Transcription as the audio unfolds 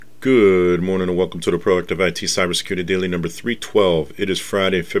Good morning and welcome to the Proactive IT Cybersecurity Daily number 312. It is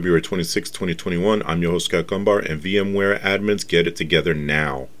Friday, February 26, 2021. I'm your host, Scott Gumbar, and VMware admins, get it together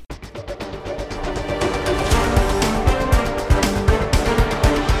now.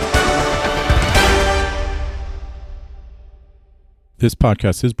 This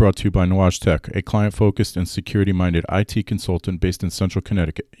podcast is brought to you by Nuage Tech, a client-focused and security-minded IT consultant based in Central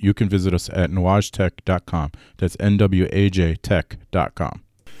Connecticut. You can visit us at nuagetech.com. That's nwajtech.com.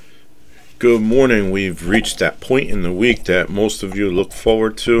 Good morning. We've reached that point in the week that most of you look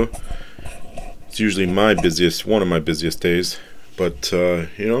forward to. It's usually one of my busiest days. But,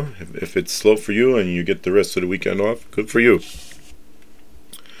 if it's slow for you and you get the rest of the weekend off, good for you.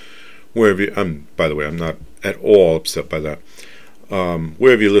 By the way, I'm not at all upset by that.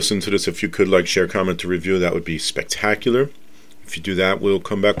 Wherever you listen to this, if you could share, comment, or review, that would be spectacular. If you do that, we'll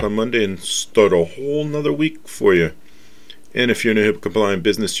come back on Monday and start a whole nother week for you. And if you're in a HIPAA compliant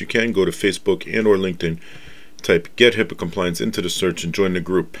business, you can go to Facebook and or LinkedIn, type Get HIPAA Compliance into the search and join the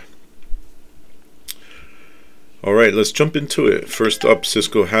group. All right, let's jump into it. First up,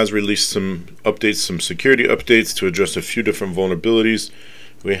 Cisco has released some security updates to address a few different vulnerabilities.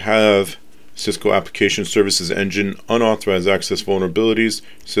 We have Cisco Application Services Engine unauthorized access vulnerabilities,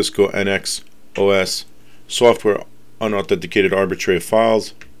 Cisco NX OS software unauthenticated arbitrary file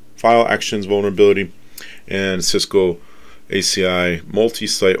actions vulnerability, and Cisco ACI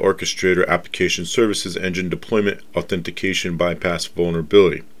multi-site orchestrator application services engine deployment authentication bypass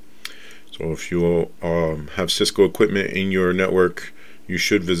vulnerability. So if you have Cisco equipment in your network, you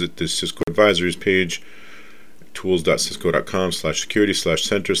should visit the Cisco Advisories page,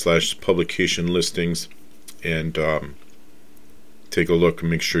 tools.cisco.com/security/center/publication listings, and take a look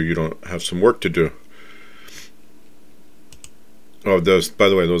and make sure you don't have some work to do. By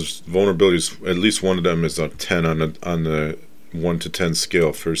the way, those vulnerabilities, at least one of them is a 10 on the 1 to 10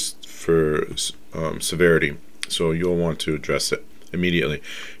 scale for severity. So you'll want to address it immediately.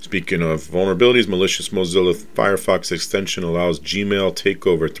 Speaking of vulnerabilities, malicious Mozilla Firefox extension allows Gmail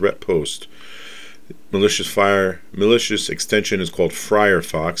takeover threat post. Malicious extension is called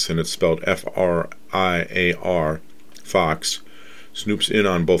FriarFox, and it's spelled F-R-I-A-R, Fox. Snoops in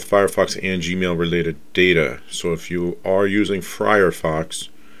on both Firefox and Gmail related data. So if you are using FriarFox,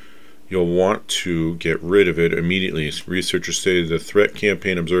 you'll want to get rid of it immediately. Researchers say the threat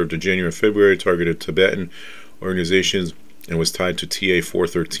campaign observed in January and February targeted Tibetan organizations and was tied to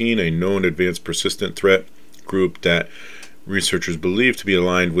TA-413, a known advanced persistent threat group that researchers believe to be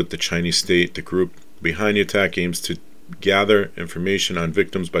aligned with the Chinese state. The group behind the attack aims to gather information on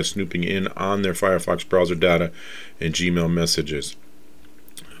victims by snooping in on their Firefox browser data and Gmail messages.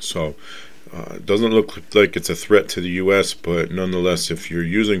 So it doesn't look like it's a threat to the U.S., but nonetheless, if you're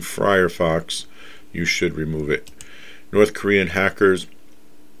using FriarFox, you should remove it. North Korean hackers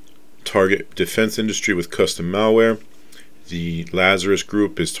target defense industry with custom malware. The Lazarus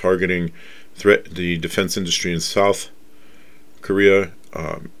Group is targeting the defense industry in South Korea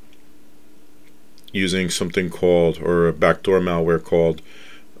using something called, or a backdoor malware called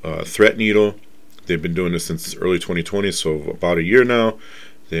Threat Needle. They've been doing this since early 2020, so about a year now.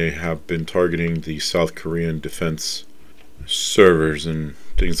 They have been targeting the South Korean defense servers and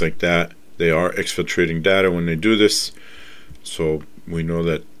things like that. They are exfiltrating data when they do this, so we know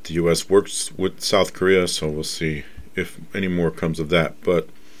that the U.S. works with South Korea, so we'll see if any more comes of that, but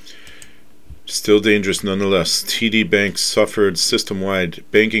still dangerous nonetheless. TD Bank suffered system-wide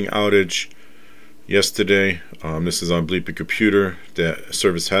banking outage yesterday. This is on Bleeping Computer. The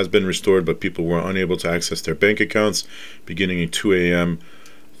service has been restored, but people were unable to access their bank accounts beginning at 2 a.m.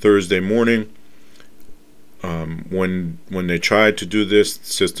 Thursday morning. When they tried to do this,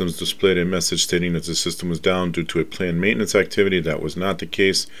 systems displayed a message stating that the system was down due to a planned maintenance activity. That was not the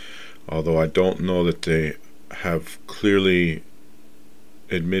case, although I don't know that they have clearly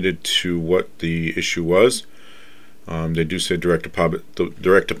admitted to what the issue was. They do say direct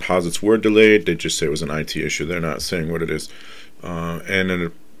deposits were delayed. They just say it was an IT issue. They're not saying what it is. And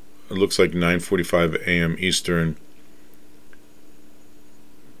then it looks like 9:45 a.m. Eastern,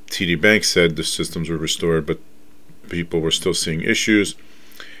 TD Bank said the systems were restored, but people were still seeing issues.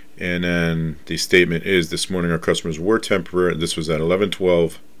 And then the statement is, this morning our customers were temporary. This was at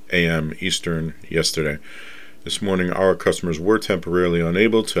 11:12 a.m. Eastern yesterday. This morning, our customers were temporarily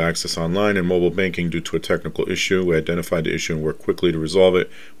unable to access online and mobile banking due to a technical issue. We identified the issue and worked quickly to resolve it.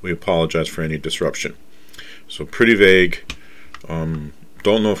 We apologize for any disruption. So pretty vague. Don't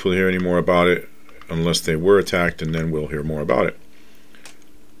know if we'll hear any more about it unless they were attacked, and then we'll hear more about it.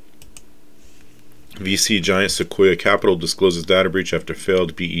 VC giant Sequoia Capital discloses data breach after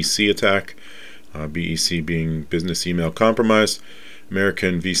failed BEC attack. BEC being business email compromise.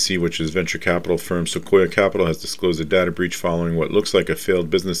 American VC, which is venture capital firm Sequoia Capital, has disclosed a data breach following what looks like a failed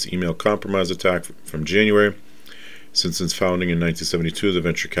business email compromise attack from January. Since its founding in 1972, the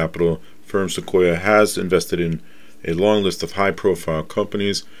venture capital firm Sequoia has invested in a long list of high-profile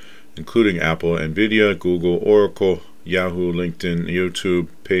companies, including Apple, Nvidia, Google, Oracle, Yahoo, LinkedIn, YouTube,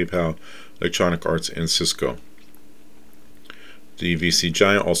 PayPal, Electronic Arts, and Cisco. The VC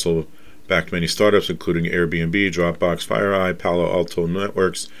giant also backed many startups, including Airbnb, Dropbox, FireEye, Palo Alto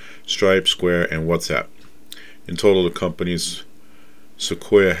Networks, Stripe, Square, and WhatsApp. In total, the companies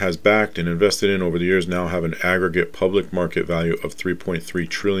Sequoia has backed and invested in over the years now have an aggregate public market value of $3.3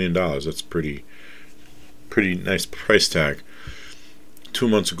 trillion. That's pretty nice price tag. 2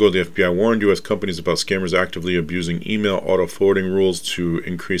 months ago, the FBI warned U.S. companies about scammers actively abusing email auto-forwarding rules to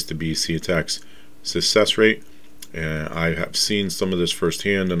increase the BEC attacks success rate. And I have seen some of this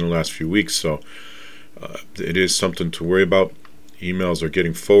firsthand in the last few weeks, so it is something to worry about. Emails are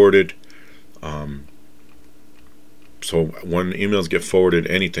getting forwarded. So when emails get forwarded,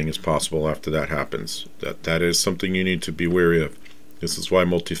 anything is possible after that happens. That is something you need to be wary of. This is why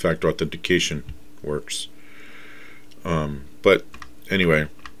multi-factor authentication works. But anyway,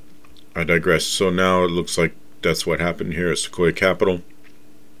 I digress. So now it looks like that's what happened here at Sequoia Capital.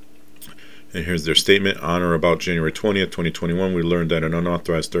 And here's their statement. On or about January 20th, 2021, we learned that an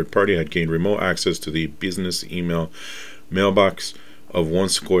unauthorized third party had gained remote access to the business email mailbox of one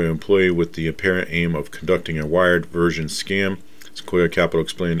Sequoia employee with the apparent aim of conducting a wired version scam. Sequoia Capital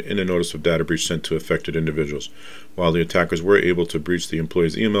explained in a notice of data breach sent to affected individuals. While the attackers were able to breach the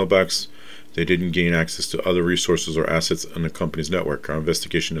employee's email box, they didn't gain access to other resources or assets in the company's network. Our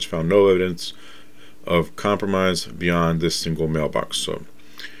investigation has found no evidence of compromise beyond this single mailbox. So,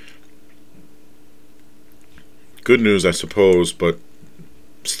 good news, I suppose, but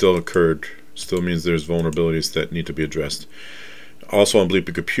still occurred. Still means there's vulnerabilities that need to be addressed. Also on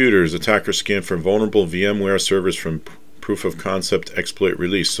Bleeping Computers, attackers scanned for vulnerable VMware servers from proof of concept exploit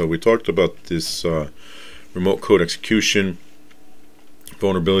release. So we talked about this remote code execution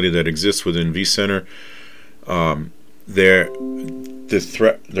vulnerability that exists within vCenter. There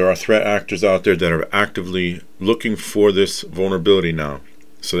are threat actors out there that are actively looking for this vulnerability now.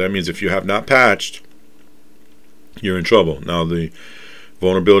 So that means if you have not patched, you're in trouble. Now the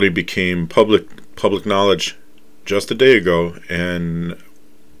vulnerability became public knowledge just a day ago, and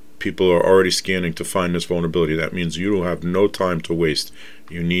people are already scanning to find this vulnerability. That means you will have no time to waste.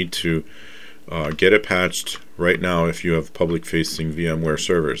 You need to get it patched right now if you have public-facing VMware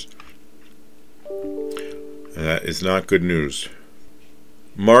servers. That is not good news.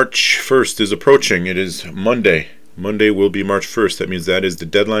 March 1st is approaching. It is Monday. Monday will be March 1st. That means that is the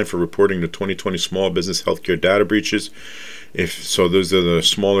deadline for reporting the 2020 small business healthcare data breaches. Those are the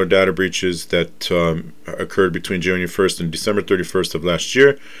smaller data breaches that occurred between January 1st and December 31st of last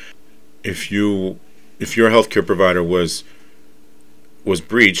year. If your healthcare provider was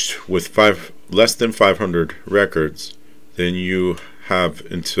breached with less than 500 records, then you have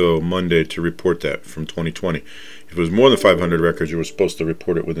until Monday to report that from 2020. If it was more than 500 records, you were supposed to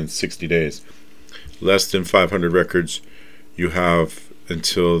report it within 60 days. Less than 500 records, you have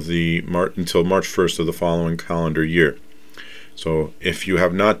until March 1st of the following calendar year. So if you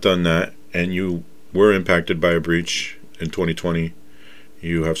have not done that and you were impacted by a breach in 2020,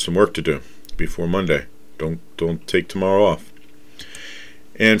 you have some work to do before Monday. Don't take tomorrow off.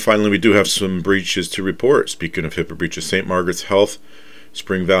 And finally, we do have some breaches to report. Speaking of HIPAA breaches, St. Margaret's Health,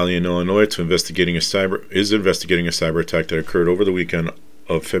 Spring Valley in Illinois, is investigating a cyber attack that occurred over the weekend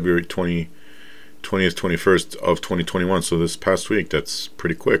of February 20th, 21st of 2021. So this past week, that's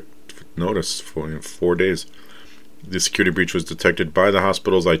pretty quick notice for 4 days. The security breach was detected by the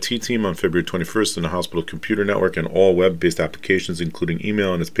hospital's IT team on February 21st, and the hospital computer network and all web-based applications, including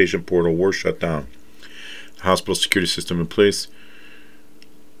email and its patient portal, were shut down. The hospital security system in place.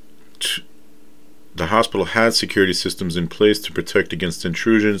 The hospital had security systems in place to protect against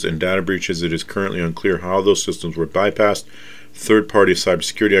intrusions and data breaches. It is currently unclear how those systems were bypassed. Third-party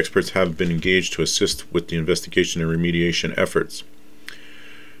cybersecurity experts have been engaged to assist with the investigation and remediation efforts.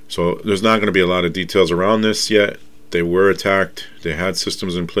 So there's not going to be a lot of details around this yet. They were attacked. They had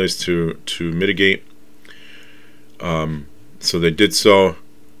systems in place to mitigate. So they did so.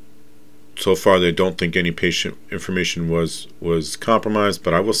 So far, they don't think any patient information was compromised,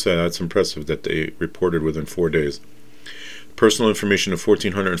 but I will say that's impressive that they reported within 4 days. Personal information of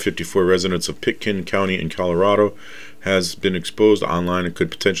 1,454 residents of Pitkin County in Colorado has been exposed online and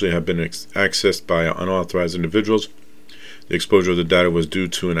could potentially have been accessed by unauthorized individuals. The exposure of the data was due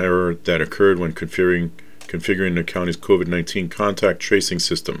to an error that occurred when configuring the county's COVID-19 contact tracing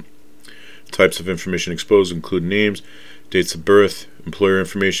system. Types of information exposed include names, dates of birth, employer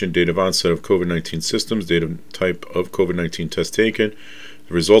information, date of onset of COVID-19 systems, date of type of COVID-19 test taken,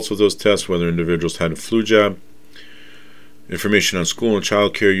 the results of those tests, whether individuals had a flu jab, information on school and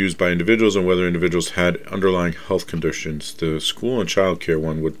child care used by individuals, and whether individuals had underlying health conditions. The school and child care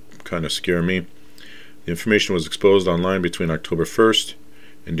one would kind of scare me. The information was exposed online between October 1st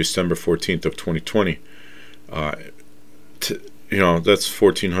and December 14th of 2020. That's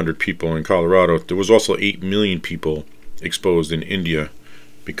 1,400 people in Colorado. There was also 8 million people exposed in India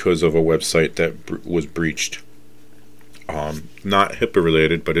because of a website that was breached. Not HIPAA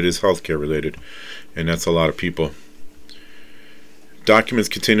related, but it is healthcare related, and that's a lot of people. Documents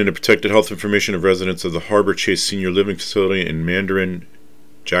containing the protected health information of residents of the Harbor Chase Senior Living Facility in Mandarin,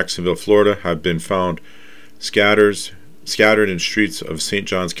 Jacksonville, Florida, have been found scattered in streets of St.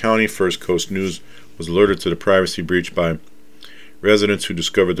 Johns County. First Coast News was alerted to the privacy breach by residents who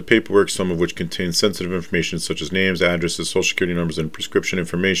discovered the paperwork, some of which contained sensitive information such as names, addresses, social security numbers, and prescription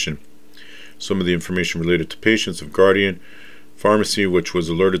information. Some of the information related to patients of Guardian Pharmacy, which was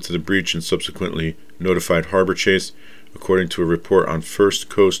alerted to the breach and subsequently notified Harbor Chase. According to a report on First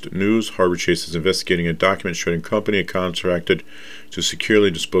Coast News, Harbor Chase is investigating a document shredding company contracted to securely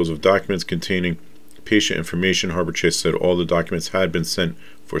dispose of documents containing patient information. Harbor Chase said all the documents had been sent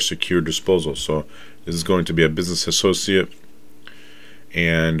for secure disposal. So this is going to be a business associate,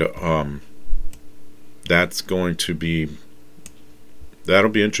 and that'll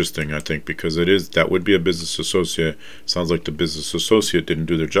be interesting, I think, because that would be a business associate. Sounds like the business associate didn't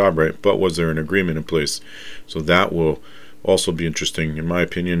do their job right, but was there an agreement in place? So that will also be interesting, in my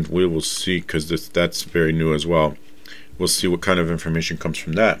opinion. We will see, because that's very new as well. We'll see what kind of information comes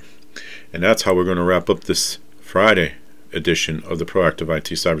from that. And that's how we're going to wrap up this Friday edition of the Proactive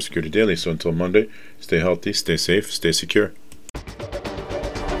IT Cybersecurity Daily. So until Monday, stay healthy, stay safe, stay secure.